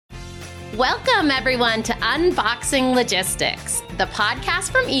Welcome, everyone, to Unboxing Logistics, the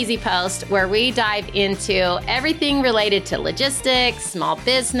podcast from EasyPost, where we dive into everything related to logistics, small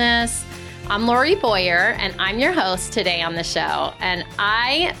business. I'm Lori Boyer, and I'm your host today on the show. And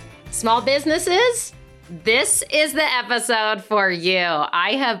small businesses, this is the episode for you.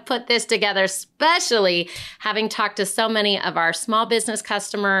 I have put this together especially having talked to so many of our small business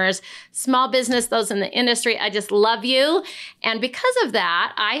customers, those in the industry. I just love you. And because of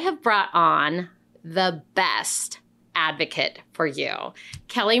that, I have brought on the best advocate for you,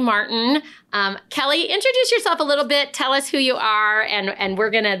 Kelli Martin. Kelli, introduce yourself a little bit. Tell us who you are, and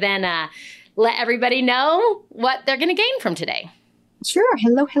we're going to then let everybody know what they're going to gain from today. Sure.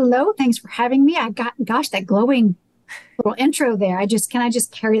 Hello. Thanks for having me. That glowing little intro there. Can I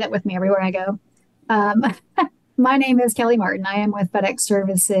just carry that with me everywhere I go? My name is Kelli Martin. I am with FedEx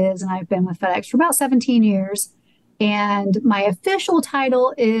Services, and I've been with FedEx for about 17 years. And my official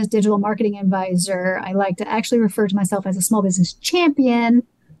title is Digital Marketing Advisor. I like to actually refer to myself as a small business champion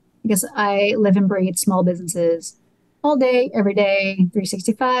because I live and breathe small businesses all day, every day,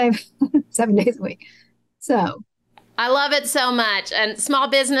 365, 7 days a week. So I love it so much. And small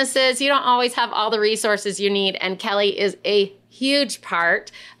businesses, you don't always have all the resources you need. And Kelli is a huge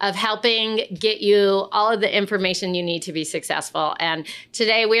part of helping get you all of the information you need to be successful. And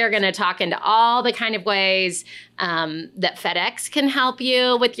today we are going to talk into all the kind of ways that FedEx can help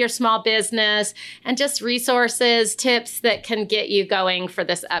you with your small business, and just resources, tips that can get you going for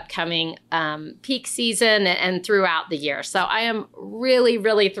this upcoming peak season and throughout the year. So I am really,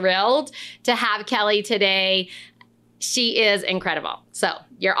 really thrilled to have Kelli today. She is incredible. So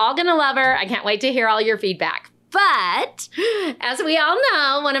you're all going to love her. I can't wait to hear all your feedback. But as we all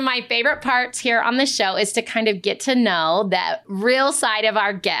know, one of my favorite parts here on the show is to kind of get to know that real side of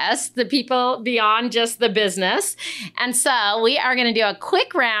our guests, the people beyond just the business. And so we are going to do a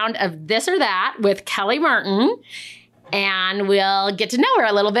quick round of this or that with Kelli Martin, and we'll get to know her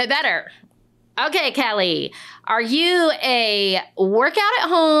a little bit better. Okay, Kelli, are you a workout at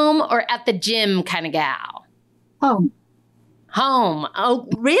home or at the gym kind of gal? Home. Oh,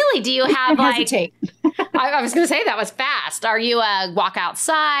 really? Do you have hesitate? I was going to say that was fast. Are you walk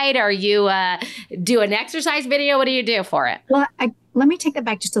outside? Are you do an exercise video? What do you do for it? Well, let me take that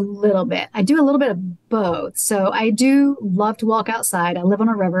back just a little bit. I do a little bit of both. So I do love to walk outside. I live on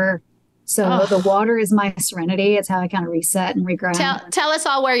a river. So the water is my serenity. It's how I kind of reset and reground. Tell us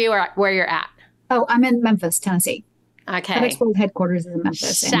all where you're at. Oh, I'm in Memphis, Tennessee. Okay. FedEx World Headquarters is in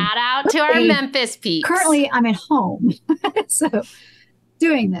Memphis. Shout out to our Memphis peeps. Currently, I'm at home, so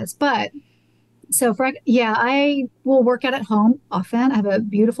doing this. But I will work out at home often. I have a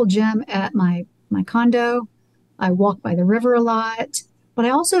beautiful gym at my condo. I walk by the river a lot, but I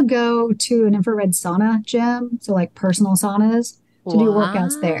also go to an infrared sauna gym, so like personal saunas to do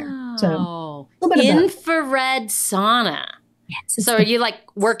workouts there. So a little bit of infrared sauna. Yes. So you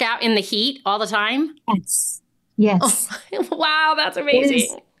work out in the heat all the time? Yes. Oh, wow, that's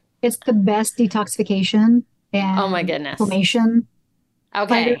amazing. It's the best detoxification and oh my goodness, inflammation.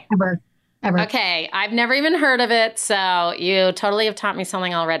 Okay. Ever. Okay. I've never even heard of it. So you totally have taught me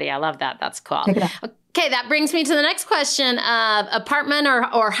something already. I love that. That's cool. Check it out. Okay. That brings me to the next question of apartment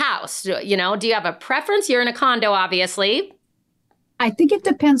or house. Do you have a preference? You're in a condo, obviously. I think it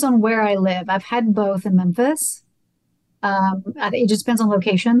depends on where I live. I've had both in Memphis. It just depends on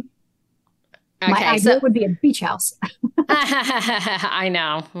location. Okay, my ideal would be a beach house. I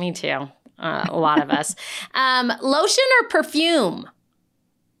know. Me too. A lot of us. Lotion or perfume?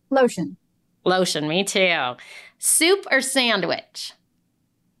 Lotion. Lotion. Me too. Soup or sandwich?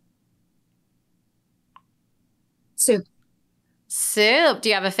 Soup. Soup. Do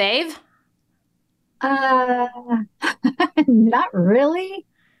you have a fave? Not really.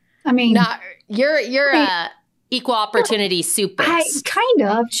 I mean, you're a equal opportunity soupist. Kind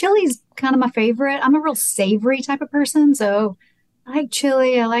of. Chili's kind of my favorite. I'm a real savory type of person, so I like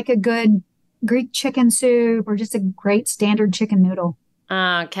chili. I like a good Greek chicken soup or just a great standard chicken noodle.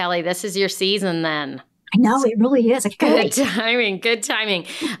 Oh, Kelli, this is your season then. I know, it really is. Good timing.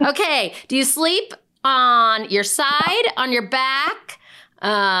 Okay. Do you sleep on your side, on your back,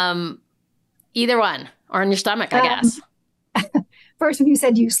 either one, or on your stomach, I guess? First, when you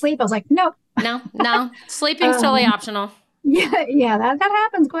said you sleep, I was like, nope. No. Sleeping's totally optional. Yeah, that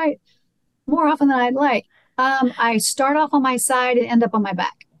happens quite more often than I'd like. I start off on my side and end up on my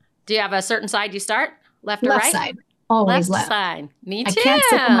back. Do you have a certain side you start? Left or left right? Side. Always left left. Side. Me too. I can't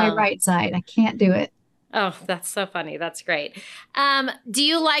sit on my right side. I can't do it. Oh, that's so funny. That's great. Do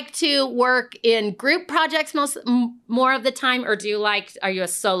you like to work in group projects more of the time, or are you a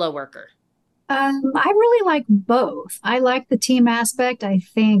solo worker? I really like both. I like the team aspect. I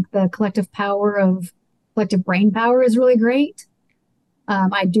think the collective brain power is really great.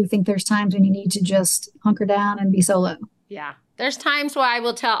 I do think there's times when you need to just hunker down and be solo. Yeah. There's times where I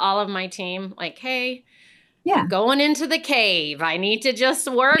will tell all of my team, like, hey, I'm Yeah, going into the cave. I need to just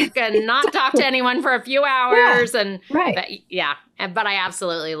work and not talk to exactly. anyone for a few Yeah, hours. And right. but yeah, but I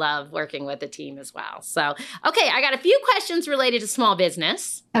absolutely love working with the team as well. So, okay, I got a few questions related to small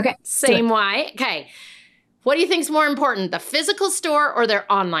business. Okay, let's do it. Same way. Okay. What do you think is more important, the physical store or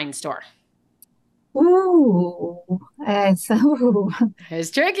their online store? Ooh, so It's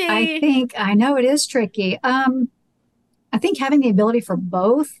I tricky. think I know it is tricky. I think having the ability for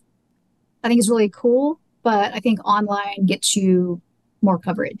both, I think is really cool, but I think online gets you more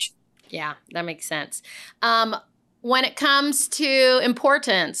coverage. Yeah, that makes sense. Um, when it comes to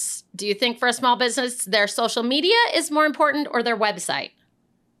importance, do you think for a small business, their social media is more important or their website?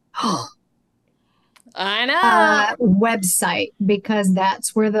 I know. Website, because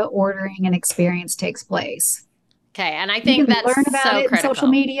that's where the ordering and experience takes place. Okay, and I You think can that's learn about so it in social critical.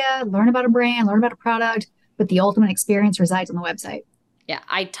 media, learn about a brand, learn about a product, but the ultimate experience resides on the website. Yeah,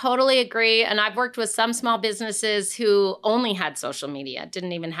 I totally agree. And I've worked with some small businesses who only had social media,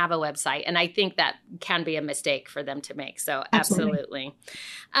 didn't even have a website. And I think that can be a mistake for them to make. So, Absolutely. absolutely.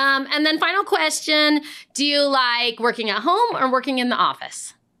 And then, final question. Do you like working at home or working in the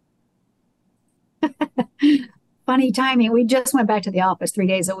office? Funny timing. We just went back to the office 3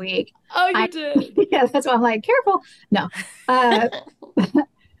 days a week. Oh, you I, did. yeah, that's why I'm like, careful. No, uh,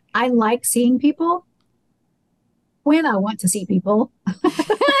 I like seeing people when I want to see people.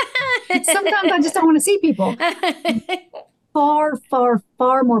 Sometimes I just don't want to see people. Far, far,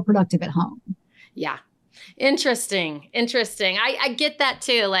 far more productive at home. Yeah. Interesting. Interesting. I get that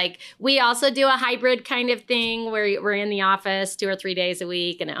too. Like we also do a hybrid kind of thing where we're in the office 2 or 3 days a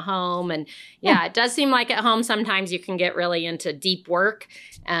week and at home. And Yeah, yeah, it does seem like at home sometimes you can get really into deep work,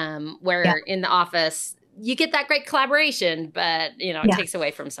 yeah, where in the office you get that great collaboration, but it yeah, takes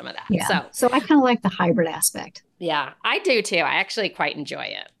away from some of that. yeah. So So I kind of like the hybrid aspect. yeah, I do too. I actually quite enjoy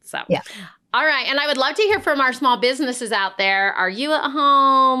it. So Yeah. all right. And I would love to hear from our small businesses out there. Are you at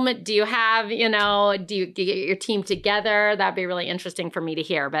home? Do you have, do you get your team together? That'd be really interesting for me to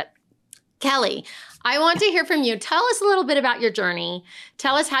hear. But Kelli, I want to hear from you. Tell us a little bit about your journey.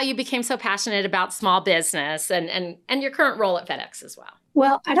 Tell us how you became so passionate about small business and your current role at FedEx as well.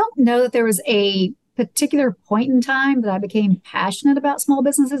 Well, I don't know that there was a particular point in time that I became passionate about small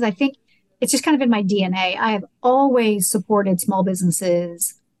businesses. I think it's just kind of in my DNA. I have always supported small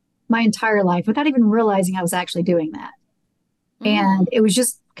businesses my entire life without even realizing I was actually doing that. Mm, And it was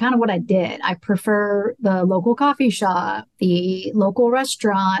just kind of what I did. I prefer the local coffee shop, the local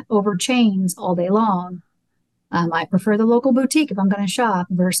restaurant over chains all day long. I prefer the local boutique if I'm going to shop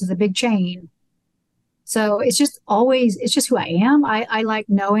versus a big chain. So it's just who I am. I like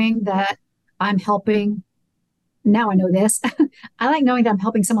knowing that I'm helping. Now I know this. I like knowing that I'm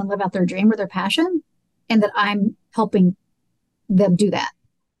helping someone live out their dream or their passion and that I'm helping them do that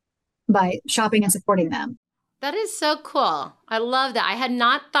by shopping and supporting them. that is so cool. I love that. I had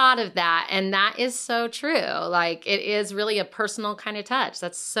not thought of that. And that is so true. Like it is really a personal kind of touch.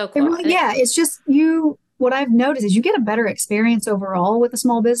 That's so It cool. really, yeah, it's just what I've noticed is you get a better experience overall with a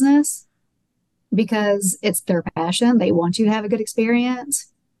small business because it's their passion. They want you to have a good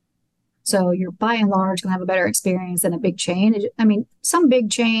experience. So you're by and large going to have a better experience than a big chain. I mean, some big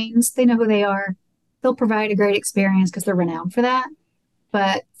chains, they know who they are. They'll provide a great experience because they're renowned for that.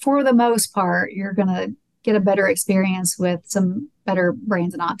 But for the most part, you're going to get a better experience with some better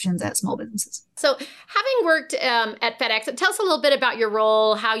brands and options at small businesses. So, having worked at FedEx, tell us a little bit about your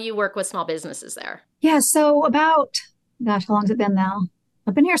role, how you work with small businesses there. Yeah. So about, gosh, how long has it been now?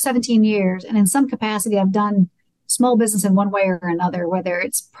 I've been here 17 years, and in some capacity, I've done small business in one way or another, whether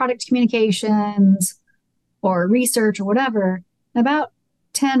it's product communications or research or whatever. About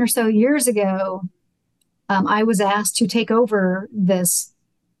 10 or so years ago, I was asked to take over this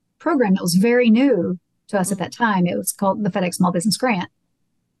program that was very new to us at Mm. that time. It was called the FedEx Small Business Grant.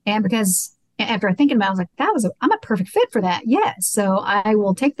 And because after thinking about it, I was like, I'm a perfect fit for that. Yes. So I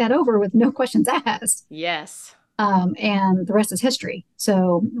will take that over with no questions asked. Yes. And the rest is history.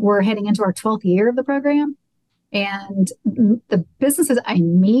 So we're heading into our 12th year of the program. And the businesses I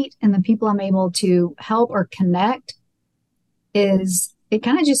meet and the people I'm able to help or connect it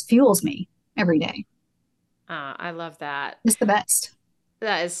kind of just fuels me every day. I love that. It's the best.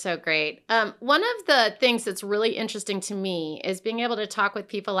 That is so great. One of the things that's really interesting to me is being able to talk with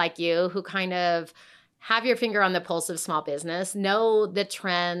people like you who kind of have your finger on the pulse of small business, know the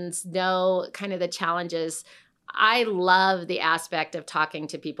trends, know kind of the challenges. I love the aspect of talking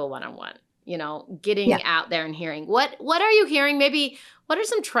to people one on one. getting out there and hearing. What are you hearing? Maybe what are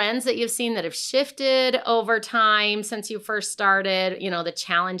some trends that you've seen that have shifted over time since you first started, the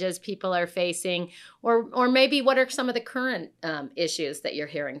challenges people are facing, or maybe what are some of the current issues that you're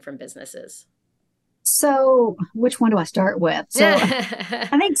hearing from businesses? So which one do I start with? So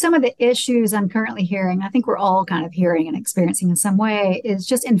I think some of the issues I'm currently hearing, I think we're all kind of hearing and experiencing in some way, is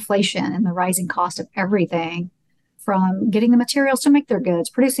just inflation and the rising cost of everything, from getting the materials to make their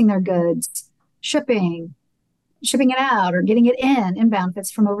goods, producing their goods, shipping it out or getting it inbound if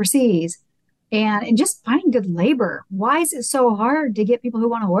it's from overseas, and just finding good labor. Why is it so hard to get people who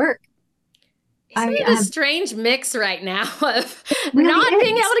want to work? Isn't it a strange mix right now of really not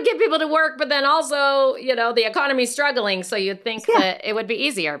being is. able to get people to work, but then also, the economy's struggling. So you'd think that it would be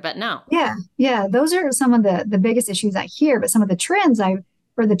easier, but no. Yeah. Those are some of the biggest issues I hear, but some of the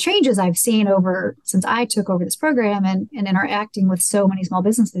the changes I've seen over since I took over this program and interacting with so many small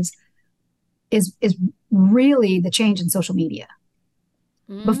businesses is really the change in social media.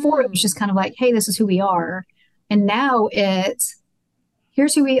 Before it was just kind of like, hey, this is who we are. And now it's,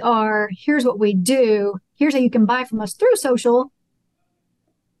 here's who we are, here's what we do, here's how you can buy from us through social.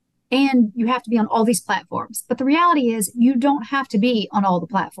 And you have to be on all these platforms. But the reality is you don't have to be on all the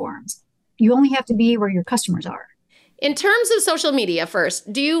platforms. You only have to be where your customers are. In terms of social media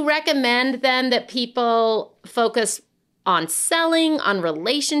first, do you recommend then that people focus on selling, on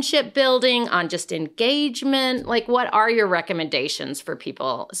relationship building, on just engagement? Like, what are your recommendations for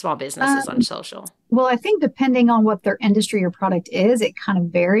people, small businesses on social? Well, I think depending on what their industry or product is, it kind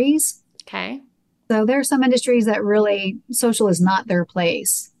of varies. Okay. So there are some industries that really social is not their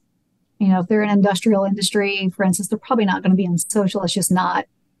place. If they're an industrial industry, for instance, they're probably not going to be on social. It's not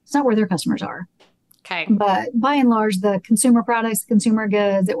where their customers are. Okay. But by and large, the consumer products, the consumer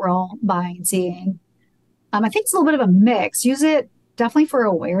goods that we're all buying and seeing, I think it's a little bit of a mix. Use it definitely for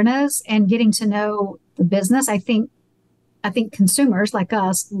awareness and getting to know the business. I think consumers like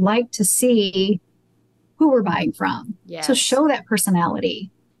us like to see who we're buying from. Yes. So show that personality.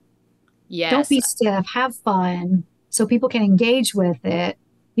 Yes. Don't be stiff. Have fun so people can engage with it.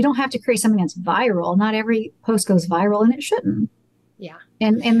 You don't have to create something that's viral. Not every post goes viral, and it shouldn't. Yeah.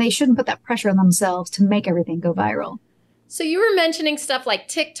 And they shouldn't put that pressure on themselves to make everything go viral. So you were mentioning stuff like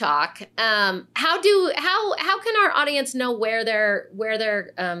TikTok. How can our audience know where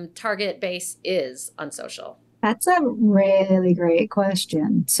their target base is on social? That's a really great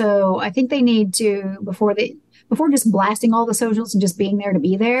question. So I think they need to, before just blasting all the socials and just being there to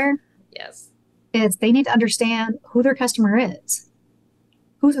be there. Yes. They need to understand who their customer is.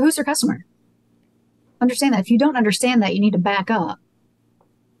 Who's their customer? Understand that. If you don't understand that, you need to back up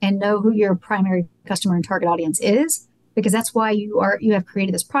and know who your primary customer and target audience is, because that's why you have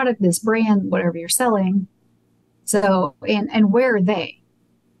created this product, this brand, whatever you're selling. So, and where are they?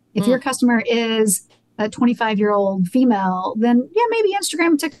 If your customer is a 25-year-old female, then maybe Instagram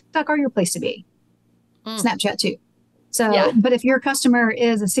and TikTok are your place to be. Snapchat too. So, But if your customer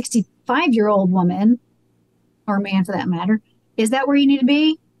is a 65-year-old woman or man for that matter, is that where you need to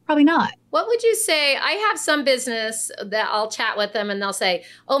be? Probably not. What would you say? I have some business that I'll chat with them and they'll say,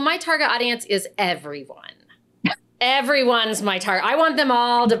 oh, my target audience is everyone. Everyone's my target. I want them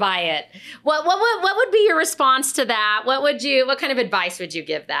all to buy it. What would be your response to that? What kind of advice would you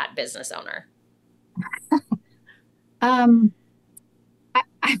give that business owner?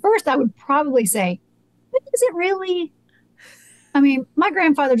 First, I would probably say, is it really? I mean, my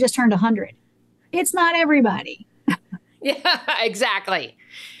grandfather just turned 100. It's not everybody. Yeah, exactly.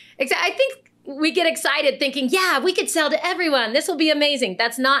 I think we get excited thinking, yeah, we could sell to everyone. This will be amazing.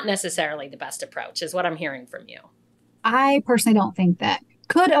 That's not necessarily the best approach, is what I'm hearing from you. I personally don't think that.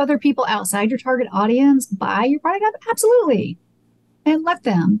 Could other people outside your target audience buy your product? Absolutely. And let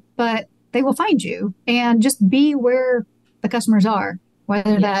them, but they will find you, and just be where the customers are,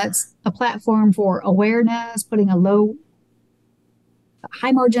 whether that's a platform for awareness, putting a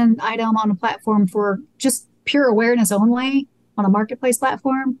high margin item on a platform for just pure awareness only on a marketplace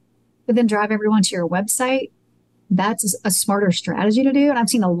platform, but then drive everyone to your website. That's a smarter strategy to do. And I've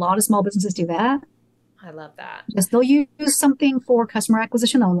seen a lot of small businesses do that. I love that. Just they'll use something for customer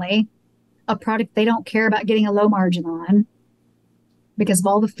acquisition only, a product they don't care about getting a low margin on because of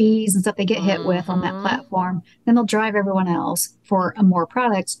all the fees and stuff they get hit with on that platform. Then they'll drive everyone else for more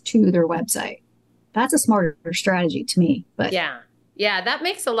products to their website. That's a smarter strategy to me. But yeah, that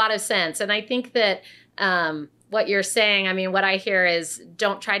makes a lot of sense. And I think that what you're saying, I mean, what I hear is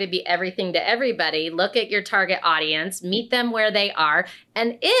don't try to be everything to everybody. Look at your target audience, meet them where they are.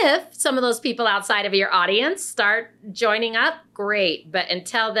 And if some of those people outside of your audience start joining up, great. But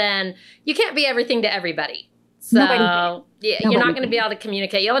until then, you can't be everything to everybody. Nobody can. So yeah, you're not Nobody going to be can. able to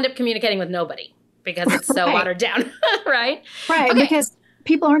communicate. You'll end up communicating with nobody because it's so Right. watered down, right? Right. Okay. Because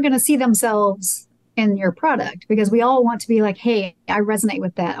people aren't going to see themselves in your product because we all want to be like, hey, I resonate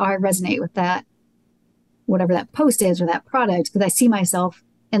with that, or I resonate with that, whatever that post is or that product, because I see myself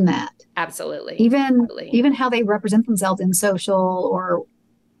in that. Absolutely. Even Absolutely. even how they represent themselves in social or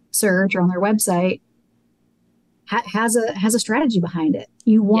search or on their website has a strategy behind it.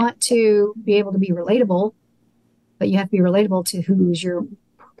 You Yeah. want to be able to be relatable, but you have to be relatable to who's your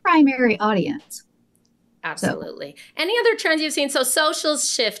primary audience. So Absolutely. Any other trends you've seen? So socials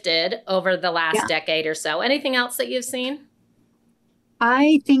shifted over the last yeah, decade or so. Anything else that you've seen?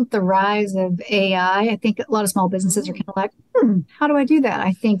 I think the rise of AI, I think a lot of small businesses are Mm. kind of like, how do I do that?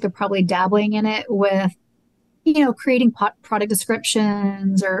 I think they're probably dabbling in it with, creating product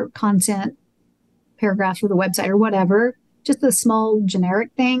descriptions or content paragraphs for the website or whatever, just the small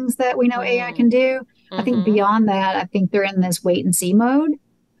generic things that we know AI can Mm. do. I think Mm-hmm. beyond that, I think they're in this wait and see mode.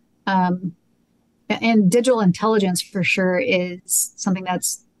 Um, and digital intelligence for sure is something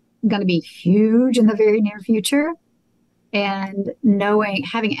that's going to be huge in the very near future. And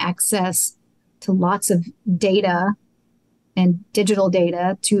having access to lots of data and digital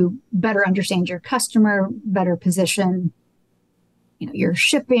data to better understand your customer, better position, your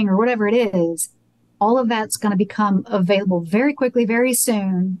shipping or whatever it is, all of that's going to become available very quickly, very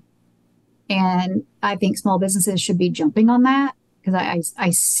soon. And I think small businesses should be jumping on that because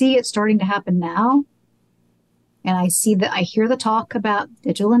I see it starting to happen now. And I hear the talk about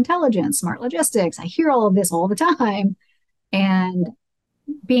digital intelligence, smart logistics. I hear all of this all the time. And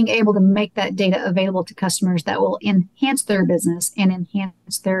being able to make that data available to customers that will enhance their business and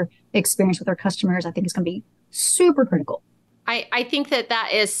enhance their experience with their customers, I think is going to be super critical. I think that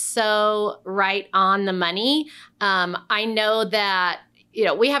that is so right on the money. I know that,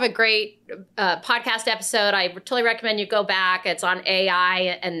 we have a great podcast episode. I totally recommend you go back. It's on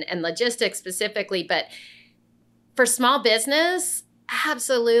AI and logistics specifically. But for small business,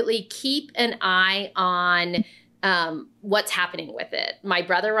 absolutely keep an eye on what's happening with it. My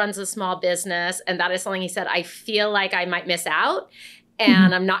brother runs a small business, and that is something he said, I feel like I might miss out.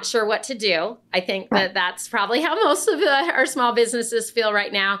 And I'm not sure what to do. I think that that's probably how most of our small businesses feel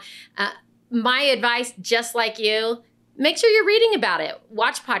right now. My advice, just like you, make sure you're reading about it.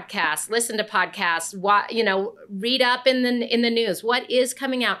 Watch podcasts, listen to podcasts, read up in the news. What is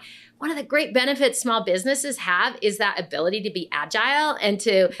coming out? One of the great benefits small businesses have is that ability to be agile and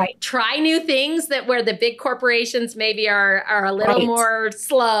to try new things that where the big corporations maybe are a little more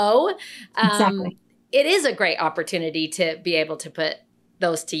slow. Exactly. It is a great opportunity to be able to put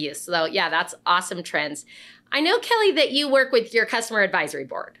those to use. So yeah, that's awesome trends. I know, Kelli, that you work with your customer advisory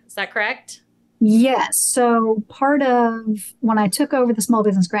board. Is that correct? Yes. So part of when I took over the small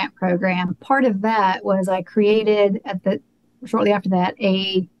business grant program, part of that was I created shortly after that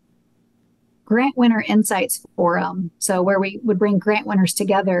a grant winner insights forum. So where we would bring grant winners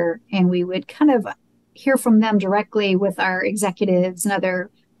together and we would kind of hear from them directly with our executives and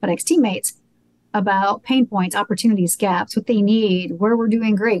other FedEx teammates about pain points, opportunities, gaps, what they need, where we're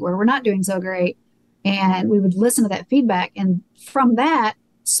doing great, where we're not doing so great. And we would listen to that feedback. And from that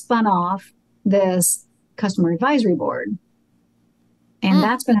spun off this customer advisory board. And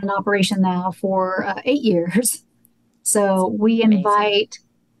that's been in operation now for 8 years. So we invite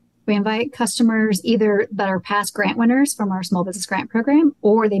customers either that are past grant winners from our small business grant program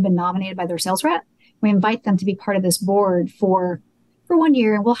or they've been nominated by their sales rep. We invite them to be part of this board for 1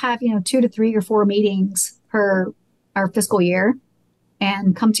 year, and we'll have 2 to 3 or 4 meetings per our fiscal year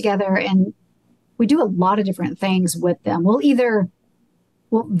and come together, and we do a lot of different things with them.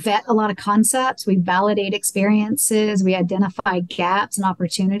 We'll vet a lot of concepts, we validate experiences, we identify gaps and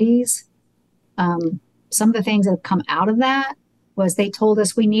opportunities. Some of the things that have come out of that was they told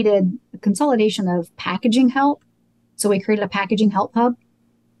us we needed a consolidation of packaging help, so we created a packaging help hub.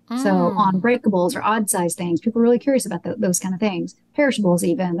 So on breakables or odd size things, people are really curious about those kind of things. Perishables,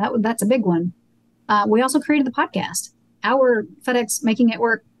 even that's a big one. We also created the podcast, our FedEx Making It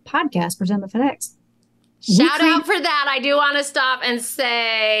Work podcast presented by FedEx. Shout out for that. I do want to stop and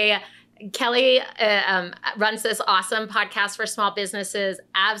say Kelli runs this awesome podcast for small businesses.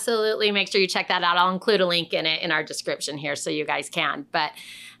 Absolutely make sure you check that out. I'll include a link in it in our description here so you guys can. But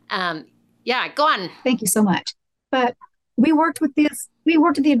yeah, go on. Thank you so much. But we worked with the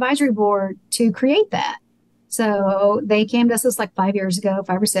advisory board to create that. So they came to us this like 5 years ago,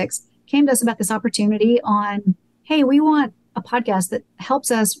 5 or 6, came to us about this opportunity on, hey, we want a podcast that helps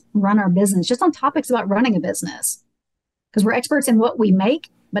us run our business just on topics about running a business. Because we're experts in what we make,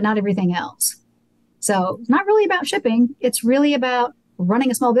 but not everything else. So it's not really about shipping. It's really about running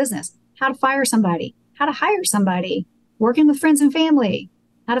a small business, how to fire somebody, how to hire somebody, working with friends and family,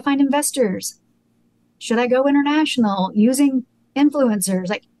 how to find investors. Should I go international using influencers?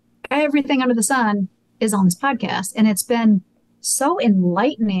 Like everything under the sun is on this podcast. And it's been so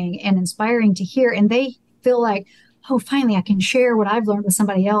enlightening and inspiring to hear. And they feel like, oh, finally, I can share what I've learned with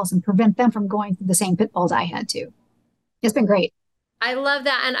somebody else and prevent them from going through the same pitfalls I had to. It's been great. I love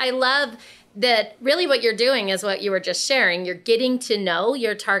that. And I love that really what you're doing is what you were just sharing. You're getting to know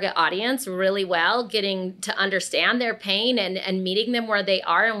your target audience really well, getting to understand their pain and meeting them where they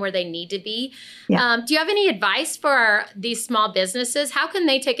are and where they need to be. Yeah. Do you have any advice for these small businesses? How can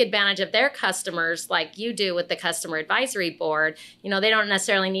they take advantage of their customers like you do with the customer advisory board? You know, they don't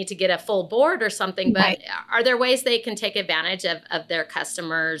necessarily need to get a full board or something, but Right. are there ways they can take advantage of their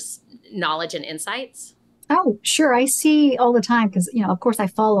customers' knowledge and insights? Oh, sure. I see all the time because, of course, I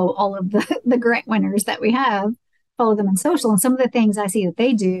follow all of the grant winners that we have, follow them on social. And some of the things I see that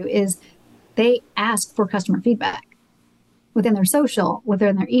they do is they ask for customer feedback within their social,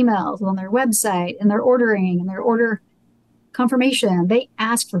 within their emails, on their website, and their ordering and their order confirmation. They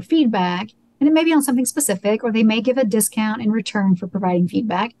ask for feedback, and it may be on something specific, or they may give a discount in return for providing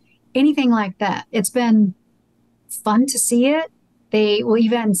feedback, anything like that. It's been fun to see it. They will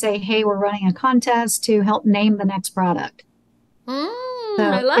even say, hey, we're running a contest to help name the next product.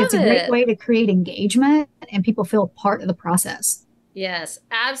 I love it's a great way to create engagement and people feel part of the process. Yes,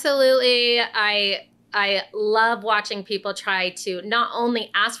 absolutely. I love watching people try to not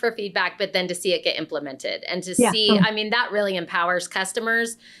only ask for feedback, but then to see it get implemented and to see, I mean, that really empowers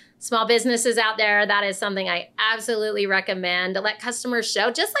customers. Small businesses out there, that is something I absolutely recommend to let customers show.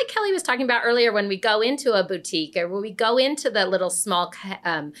 Just like Kelli was talking about earlier, when we go into a boutique or when we go into the little small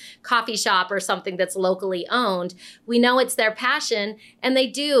coffee shop or something that's locally owned, we know it's their passion and they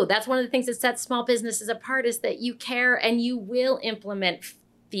do. That's one of the things that sets small businesses apart is that you care and you will implement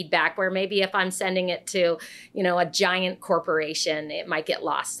feedback where maybe if I'm sending it to, a giant corporation, it might get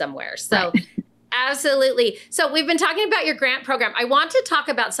lost somewhere. So right. Absolutely. So we've been talking about your grant program. I want to talk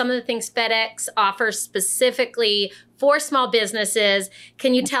about some of the things FedEx offers specifically for small businesses.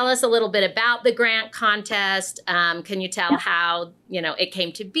 Can you tell us a little bit about the grant contest? Can you tell how, it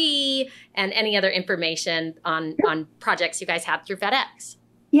came to be and any other information on projects you guys have through FedEx?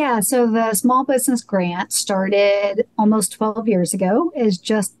 Yeah. So the small business grant started almost 12 years ago. It was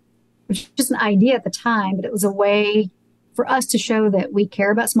just an idea at the time, but it was a way for us to show that we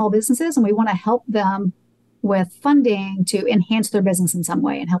care about small businesses and we want to help them with funding to enhance their business in some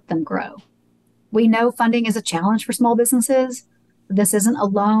way and help them grow. We know funding is a challenge for small businesses. This isn't a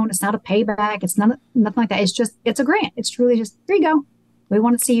loan. It's not a payback. It's nothing like that. It's a grant. It's truly just, here you go. We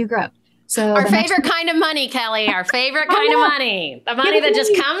want to see you grow. So our favorite kind of money, Kelli, our favorite kind of money, the money that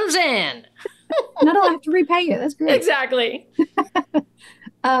just comes in. No, I have to repay you. That's great. Exactly.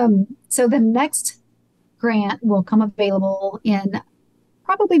 So the next grant will come available in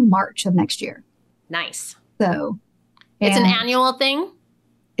probably March of next year. Nice. So it's an annual thing?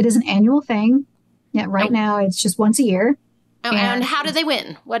 It is an annual thing. Yeah, right now it's just once a year. Oh, and how do they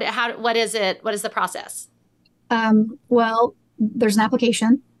win? What is it? What is the process? Well, there's an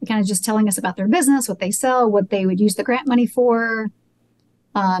application kind of just telling us about their business, what they sell, what they would use the grant money for,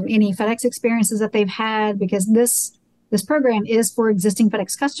 any FedEx experiences that they've had, because this program is for existing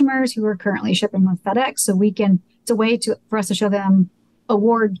FedEx customers who are currently shipping with FedEx. So it's a way for us to show them,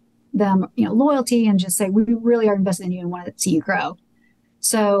 award them, loyalty and just say, we really are invested in you and want to see you grow.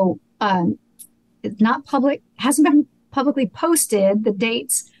 So it's not public, hasn't been publicly posted the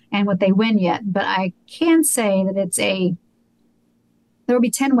dates and what they win yet, but I can say that there will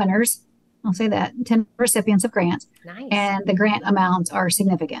be 10 winners. I'll say that 10 recipients of grants. Nice. And the grant amounts are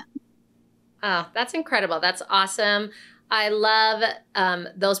significant. Oh, that's incredible. That's awesome. I love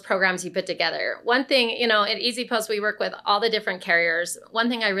those programs you put together. One thing, at Easy Post, we work with all the different carriers. One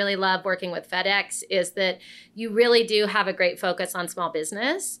thing I really love working with FedEx is that you really do have a great focus on small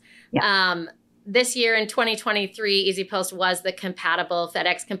business. Yeah. This year in 2023, Easy Post was the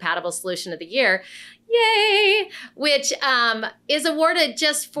FedEx compatible solution of the year. Yay! Which is awarded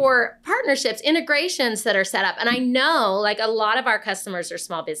just for partnerships, integrations that are set up. And I know like a lot of our customers are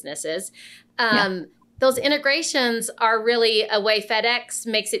small businesses. Those integrations are really a way FedEx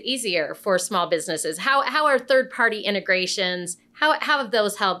makes it easier for small businesses. How are third-party integrations? How have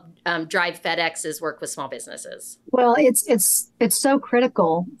those helped drive FedEx's work with small businesses? Well, it's so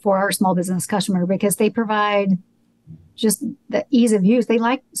critical for our small business customer because they provide just the ease of use.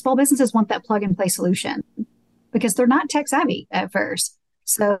 Small businesses want that plug and play solution because they're not tech savvy at first.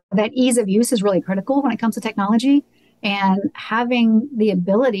 So that ease of use is really critical when it comes to technology, and having the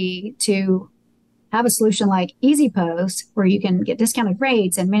ability to have a solution like Easy Post where you can get discounted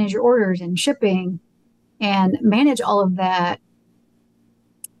rates and manage your orders and shipping and manage all of that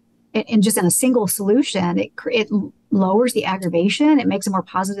and just in a single solution, it lowers the aggravation. It makes a more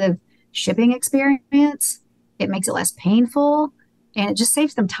positive shipping experience. It makes it less painful, and it just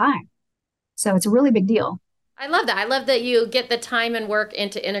saves them time. So it's a really big deal. I love that. I love that you get the time and work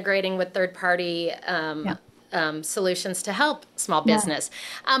into integrating with third party Yeah. solutions to help small Yeah. business.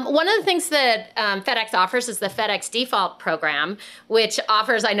 One of the things that FedEx offers is the FedEx Default program, which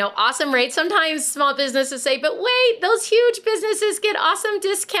offers, I know, awesome rates. Sometimes small businesses say, but wait, those huge businesses get awesome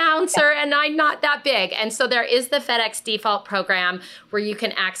discounts, and I'm not that big. And so there is the FedEx Default program where you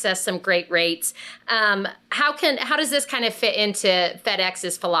can access some great rates. How does this kind of fit into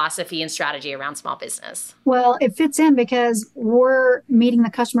FedEx's philosophy and strategy around small business? Well, it fits in because we're meeting the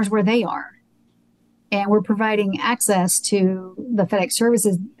customers where they are. And we're providing access to the FedEx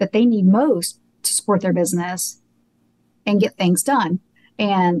services that they need most to support their business and get things done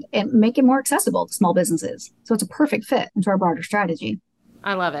and make it more accessible to small businesses. So it's a perfect fit into our broader strategy.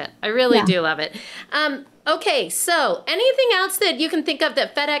 I love it. I really do love it. Okay, so anything else that you can think of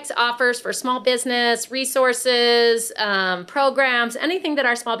that FedEx offers for small business, resources, programs, anything that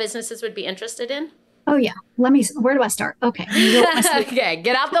our small businesses would be interested in? Oh, yeah. Where do I start? Okay. Okay,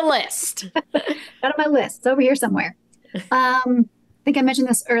 get out the list. Out of my list. It's over here somewhere. I think I mentioned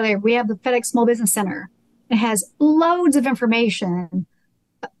this earlier. We have the FedEx Small Business Center. It has loads of information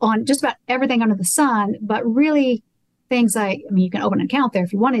on just about everything under the sun, but really things like, you can open an account there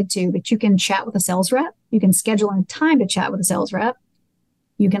if you wanted to, but you can chat with a sales rep. You can schedule a time to chat with a sales rep.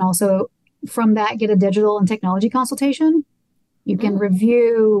 You can also, from that, get a digital and technology consultation. You can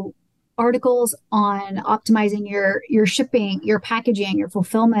review articles on optimizing your shipping, your packaging, your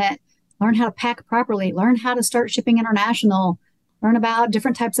fulfillment, learn how to pack properly, learn how to start shipping international, learn about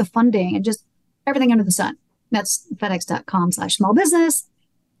different types of funding and just everything under the sun. That's fedex.com/small business.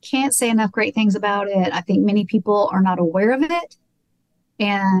 Can't say enough great things about it. I think many people are not aware of it.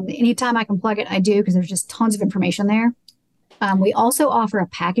 And anytime I can plug it, I do, because there's just tons of information there. We also offer a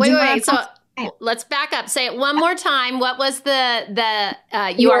packaging. Wait. So let's back up. Say it one more time. What was the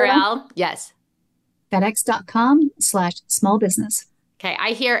URL? Yes. FedEx.com/small business. Okay.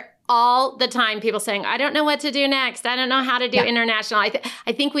 I hear all the time people saying, I don't know what to do next. I don't know how to do international.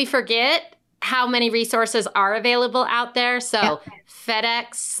 I think we forget how many resources are available out there. So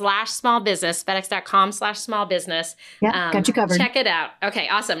FedEx/small business, FedEx.com/small business. Yeah, got you covered. Check it out. Okay,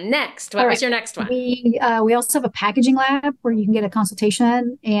 awesome. Next, what was your next one? We also have a packaging lab where you can get a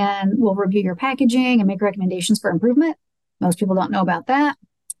consultation and we'll review your packaging and make recommendations for improvement. Most people don't know about that.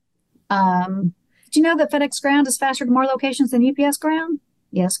 Did you know that FedEx Ground is faster to more locations than UPS Ground?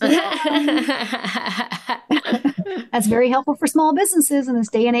 Yes. That's very helpful for small businesses in this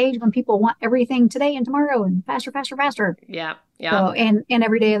day and age when people want everything today and tomorrow and faster, faster, faster. Yeah. So, and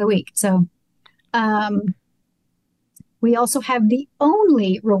every day of the week. So we also have the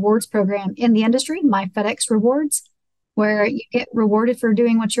only rewards program in the industry, My FedEx Rewards, where you get rewarded for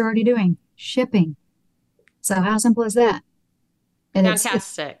doing what you're already doing, shipping. So how simple is that? And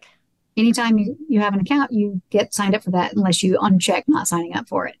fantastic. Anytime you have an account, you get signed up for that unless you uncheck not signing up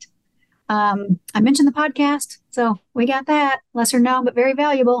for it. I mentioned the podcast, so we got that. Lesser known, but very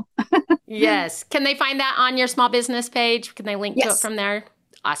valuable. Yes. Can they find that on your small business page? Can they link to it from there?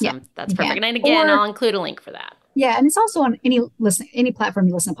 Awesome. Yeah, that's perfect. And again, I'll include a link for that. Yeah, and it's also on any platform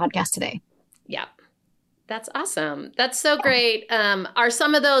you listen to podcasts today. Yeah. That's awesome. That's so great. Are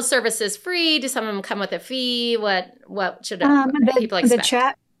some of those services free? Do some of them come with a fee? What should people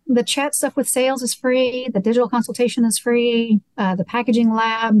expect? The chat stuff with sales is free. The digital consultation is free. The packaging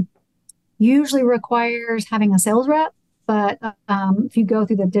lab usually requires having a sales rep, but if you go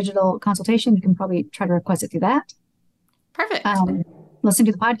through the digital consultation, you can probably try to request it through that. Perfect. Listening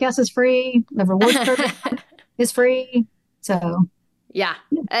to the podcast is free. The rewards program is free. So yeah,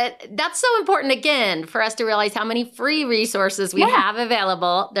 that's so important, again, for us to realize how many free resources we have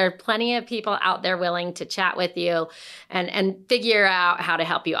available. There are plenty of people out there willing to chat with you and figure out how to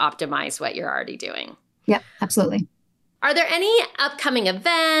help you optimize what you're already doing. Yeah, absolutely. Are there any upcoming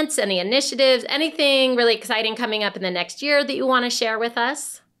events, any initiatives, anything really exciting coming up in the next year that you want to share with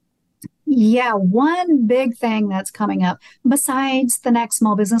us? Yeah, one big thing that's coming up besides the next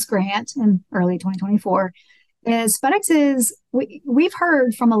small business grant in early 2024 is we've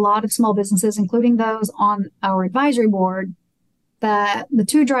heard from a lot of small businesses, including those on our advisory board, that the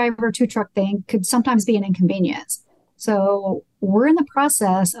two-driver, two-truck thing could sometimes be an inconvenience. So we're in the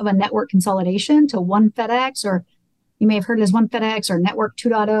process of a network consolidation to one FedEx, or you may have heard it as One FedEx or Network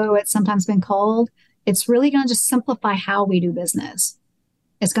 2.0, it's sometimes been called. It's really going to just simplify how we do business.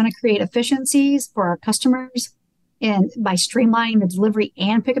 It's going to create efficiencies for our customers and by streamlining the delivery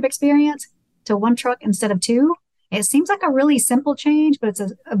and pickup experience. to one truck instead of two. It seems like a really simple change, but it's a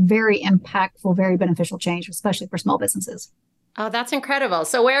very impactful, very beneficial change, especially for small businesses. Oh, that's incredible.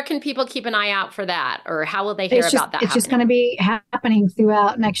 So where can people keep an eye out for that? Or how will they hear about that It's just going happening? to be happening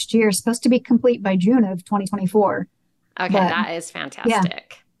throughout next year. It's supposed to be complete by June of 2024. Okay, But that is yeah,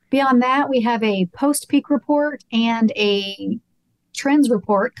 fantastic. beyond that, we have a post peak report and a trends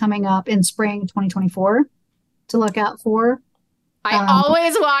report coming up in spring 2024 to look out for. I Um,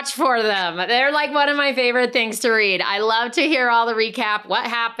 always watch for them. They're like one of my favorite things to read. I love to hear all the recap, what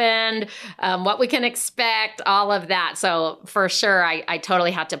happened, what we can expect, all of that. So for sure, I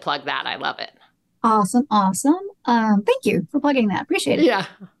totally have to plug that. I love it. awesome, awesome. Thank you for plugging that. Appreciate it. Yeah.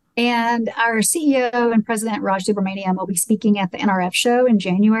 And our CEO and President Raj Subramaniam will be speaking at the NRF show in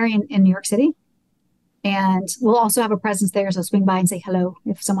January in New York City. And we'll also have a presence there, so swing by and say hello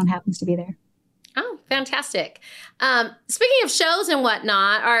if someone happens to be there. Oh, fantastic. Speaking of shows and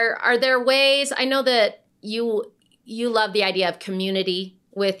whatnot, are there ways, I know that you love the idea of community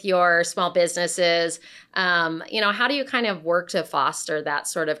with your small businesses. How do you kind of work to foster that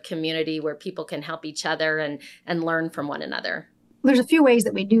sort of community where people can help each other and learn from one another? There's a few ways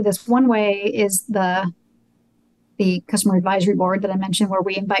that we do this. One way is the customer advisory board that I mentioned, where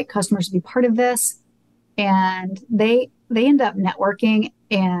we invite customers to be part of this, and they end up networking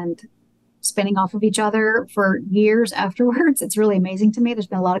and spinning off of each other for years afterwards. It's really amazing to me. There's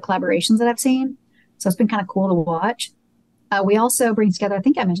been a lot of collaborations that I've seen, so it's been kind of cool to watch. We also bring together, I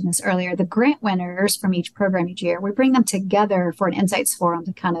think I mentioned this earlier, the grant winners from each program each year. We bring them together for an insights forum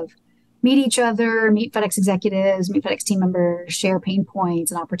to kind of meet each other, meet FedEx executives, meet FedEx team members, share pain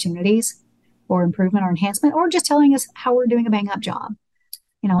points and opportunities for improvement or enhancement, or just telling us how we're doing a bang up job.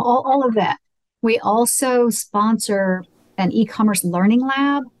 All of that. We also sponsor an e-commerce learning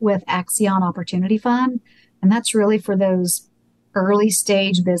lab with Axion Opportunity Fund. And that's really for those early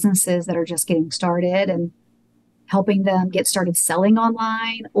stage businesses that are just getting started and helping them get started selling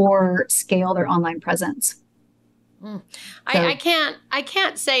online or scale their online presence. Mm. So, I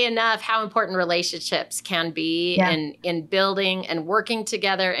can't say enough how important relationships can be yeah, in building and working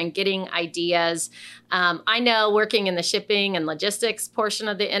together and getting ideas. I know working in the shipping and logistics portion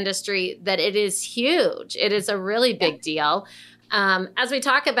of the industry that it is huge. It is a really yeah. big deal. As we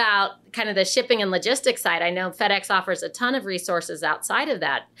talk about kind of the shipping and logistics side, I know FedEx offers a ton of resources outside of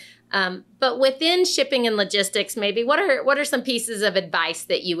that. But within shipping and logistics, maybe what are some pieces of advice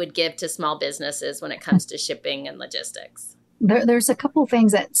that you would give to small businesses when it comes to shipping and logistics? There's a couple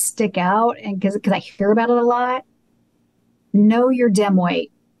things that stick out, and because I hear about it a lot. Know your dim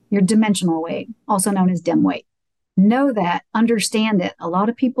weight, your dimensional weight, also known as dim weight. Know that, understand it. A lot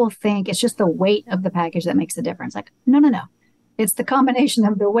of people think it's just the weight of the package that makes the difference. Like, no, no, no. It's the combination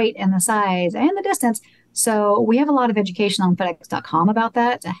of the weight and the size and the distance. So we have a lot of education on FedEx.com about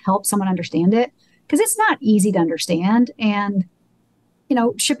that to help someone understand it, because it's not easy to understand. And,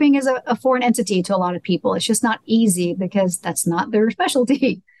 shipping is a foreign entity to a lot of people. It's just not easy because that's not their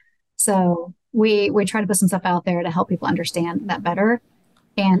specialty. So we try to put some stuff out there to help people understand that better.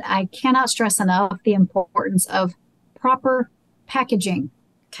 And I cannot stress enough the importance of proper packaging.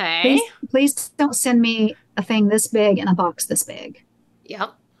 Okay. Please don't send me a thing this big in a box this big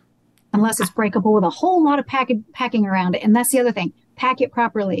Yep. unless it's breakable with a whole lot of packing around it. And that's the other thing. Pack it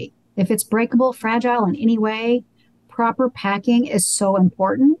properly. If it's breakable, fragile in any way, proper packing is so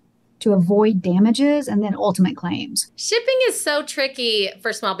important to avoid damages and then ultimate claims. Shipping is so tricky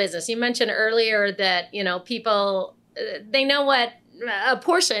for small business. You mentioned earlier that, people, they know what a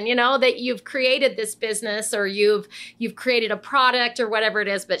portion, that you've created this business or you've created a product or whatever it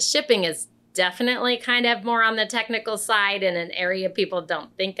is, but shipping is definitely kind of more on the technical side and an area people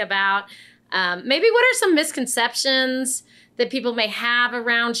don't think about. Maybe what are some misconceptions that people may have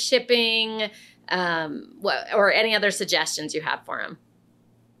around shipping, or any other suggestions you have for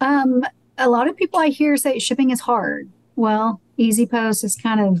them? A lot of people I hear say shipping is hard. Well, Easy Post has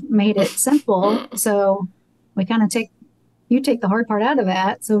kind of made it simple. So we kind of take the hard part out of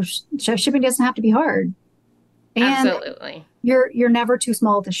that. So shipping doesn't have to be hard. And Absolutely. you're never too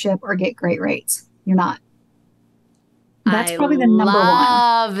small to ship or get great rates. You're not. That's I probably the number one.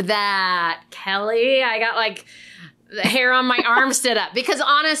 love that, Kelly. I got like the hair on my arm stood up because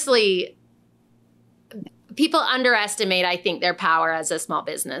honestly, people underestimate, I think, their power as a small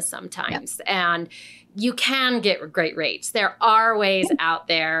business sometimes. Yep. And you can get great rates. There are ways out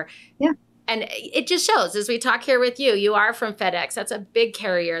there. Yeah. And it just shows as we talk here with you, you are from FedEx. That's a big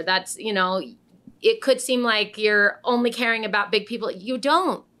carrier. That's, it could seem like you're only caring about big people. You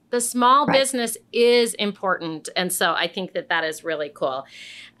don't. The small business is important. And so I think that is really cool.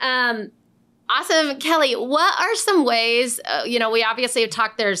 Awesome. Kelli, what are some ways, we obviously have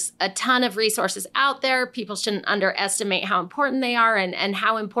talked, there's a ton of resources out there. People shouldn't underestimate how important they are and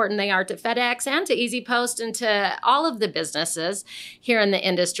how important they are to FedEx and to Easy Post and to all of the businesses here in the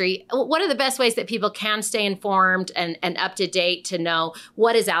industry. What are the best ways that people can stay informed and up to date to know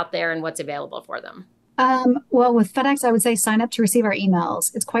what is out there and what's available for them? Well, with FedEx, I would say sign up to receive our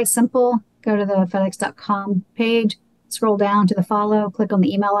emails. It's quite simple. Go to the FedEx.com page, scroll down to the follow, click on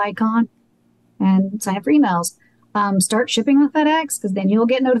the email icon, and sign up for emails. Start shipping with FedEx because then you'll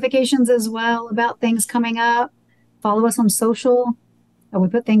get notifications as well about things coming up. Follow us on social. We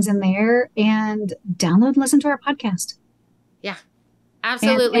put things in there and download and listen to our podcast. Yeah,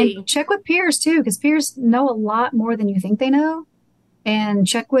 absolutely. And check with peers too, because peers know a lot more than you think they know. And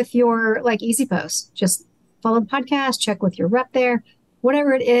check with your Easy Post. Just follow the podcast, check with your rep there.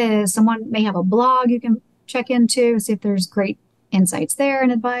 Whatever it is, someone may have a blog you can check into, see if there's great insights there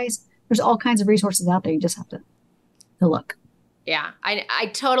and advice. There's all kinds of resources out there. You just have to look. Yeah, I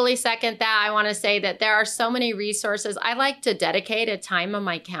totally second that. I want to say that there are so many resources. I like to dedicate a time on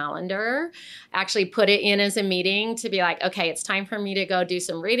my calendar, actually put it in as a meeting to be like, okay, it's time for me to go do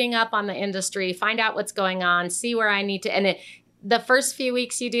some reading up on the industry, find out what's going on, see where I need to. And the first few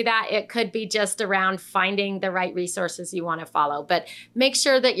weeks you do that, it could be just around finding the right resources you want to follow. But make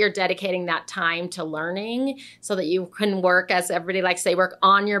sure that you're dedicating that time to learning so that you can work, as everybody likes to say, work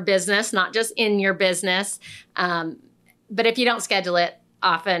on your business, not just in your business. But if you don't schedule it,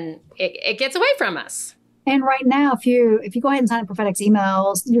 often it gets away from us. And right now, if you go ahead and sign up for FedEx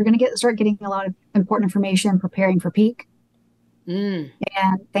emails, you're going to start getting a lot of important information preparing for peak and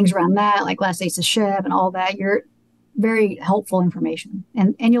things around that, like last days to ship and all that. You're very helpful information.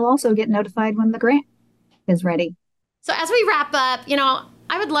 And you'll also get notified when the grant is ready. So as we wrap up,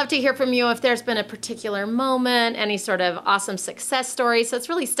 I would love to hear from you if there's been a particular moment, any sort of awesome success story. So it's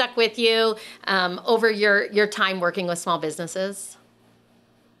really stuck with you over your time working with small businesses.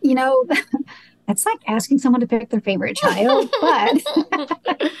 It's like asking someone to pick their favorite child, but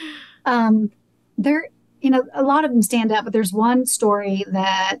a lot of them stand out, but there's one story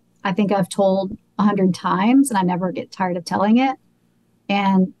that I think I've told 100 times and I never get tired of telling it.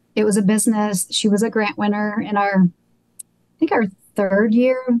 And it was a business. She was a grant winner in our third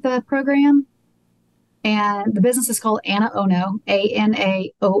year of the program. And the business is called Anna Ono,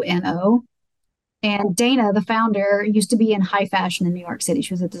 Anaono. And Dana, the founder, used to be in high fashion in New York City.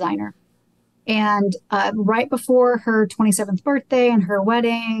 She was a designer. And right before her 27th birthday and her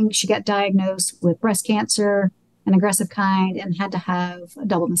wedding, she got diagnosed with breast cancer, an aggressive kind, and had to have a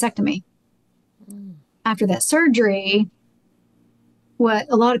double mastectomy. After that surgery, what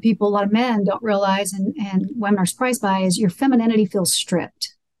a lot of men don't realize and women are surprised by is your femininity feels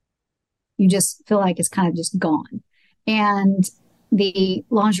stripped. You just feel like it's kind of just gone. And the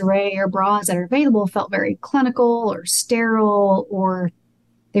lingerie or bras that are available felt very clinical or sterile, or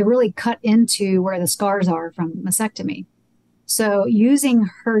they really cut into where the scars are from mastectomy. So using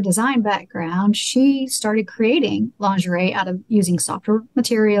her design background, she started creating lingerie out of using softer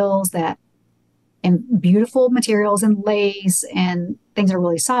materials and beautiful materials and lace and things that are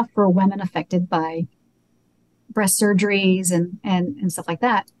really soft for women affected by breast surgeries and stuff like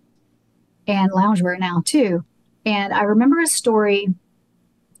that. And loungewear now too. And I remember a story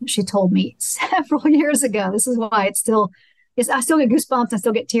she told me several years ago. This is why I still get goosebumps. I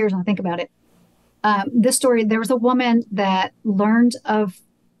still get tears when I think about it. This story, there was a woman that learned of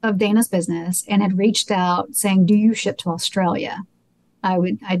Dana's business and had reached out saying, do you ship to Australia? I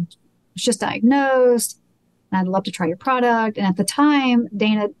was just diagnosed and I'd love to try your product. And at the time,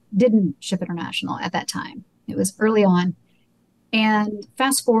 Dana didn't ship international at that time. It was early on. And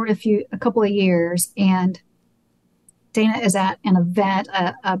fast forward a couple of years, and Dana is at an event.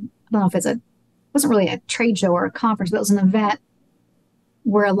 I don't know if it wasn't really a trade show or a conference, but it was an event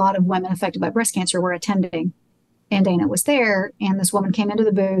where a lot of women affected by breast cancer were attending. And Dana was there, and this woman came into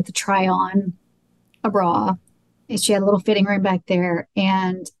the booth to try on a bra. And she had a little fitting room back there,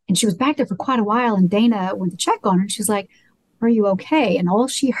 and she was back there for quite a while. And Dana went to check on her, and she was like, "Are you okay?" And all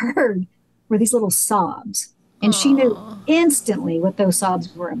she heard were these little sobs, and she knew instantly what those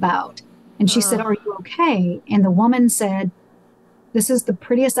sobs were about. And she said, "Are you okay?" And the woman said, "This is the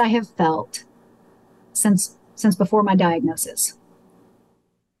prettiest I have felt since before my diagnosis."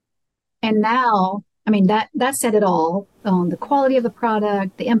 And now, I mean, that said it all on the quality of the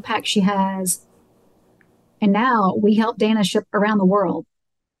product, the impact she has. And now we help Dana ship around the world.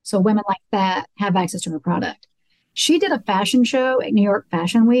 So women like that have access to her product. She did a fashion show at New York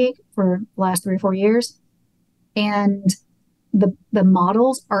Fashion Week for the last 3 or 4 years. And the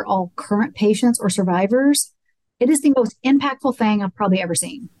models are all current patients or survivors. It is the most impactful thing I've probably ever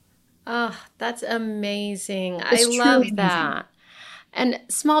seen. Oh, that's amazing. I It's truly love amazing. that. And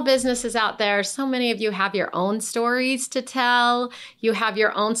small businesses out there, so many of you have your own stories to tell. You have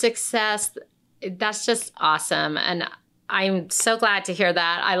your own success. That's just awesome. And I'm so glad to hear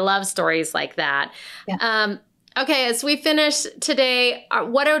that. I love stories like that. Yeah. Okay, as we finish today,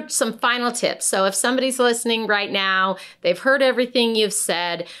 what are some final tips? So if somebody's listening right now, they've heard everything you've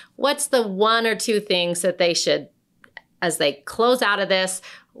said, what's the one or two things that they should, as they close out of this,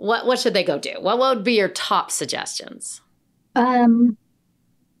 what should they go do? What would be your top suggestions? Sign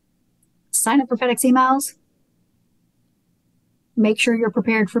up for FedEx emails. Make sure you're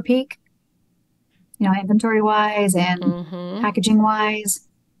prepared for peak, inventory wise and Mm-hmm. packaging wise.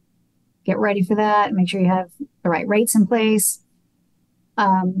 Get ready for that. Make sure you have the right rates in place.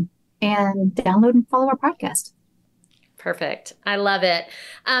 And download and follow our podcast. Perfect. I love it.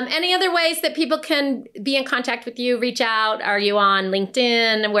 Any other ways that people can be in contact with you, reach out? Are you on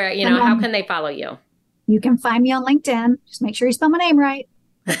LinkedIn? Where, how can they follow you? You can find me on LinkedIn. Just make sure you spell my name right.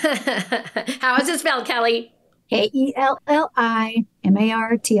 How is it spelled, Kelli?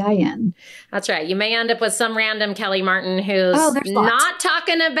 Kellimartin. That's right. You may end up with some random Kelli Martin who's not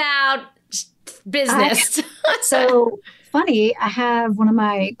talking about business. So funny, I have one of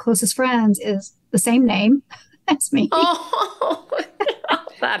my closest friends is the same name as me. Oh,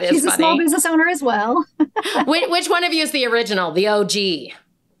 that is She's funny. a small business owner as well. Which one of you is the original, the OG?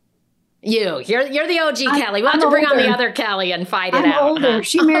 You're the OG Kelli. We'll have to bring on the other Kelli and fight it out. I'm older. Huh?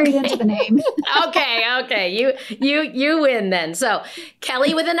 She married into the name. Okay. You win then. So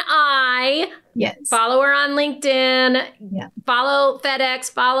Kelli with an I. Yes. Follow her on LinkedIn. Yeah. Follow FedEx.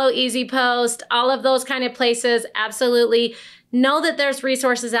 Follow Easy Post. All of those kind of places. Absolutely. Know that there's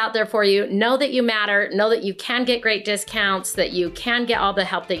resources out there for you. Know that you matter. Know that you can get great discounts. That you can get all the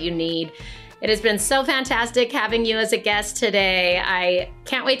help that you need. It has been so fantastic having you as a guest today. I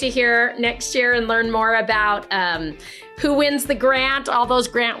can't wait to hear next year and learn more about who wins the grant, all those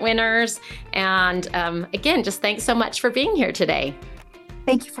grant winners. And again, just thanks so much for being here today.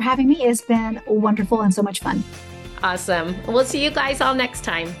 Thank you for having me. It's been wonderful and so much fun. Awesome. We'll see you guys all next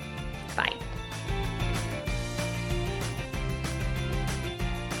time. Bye.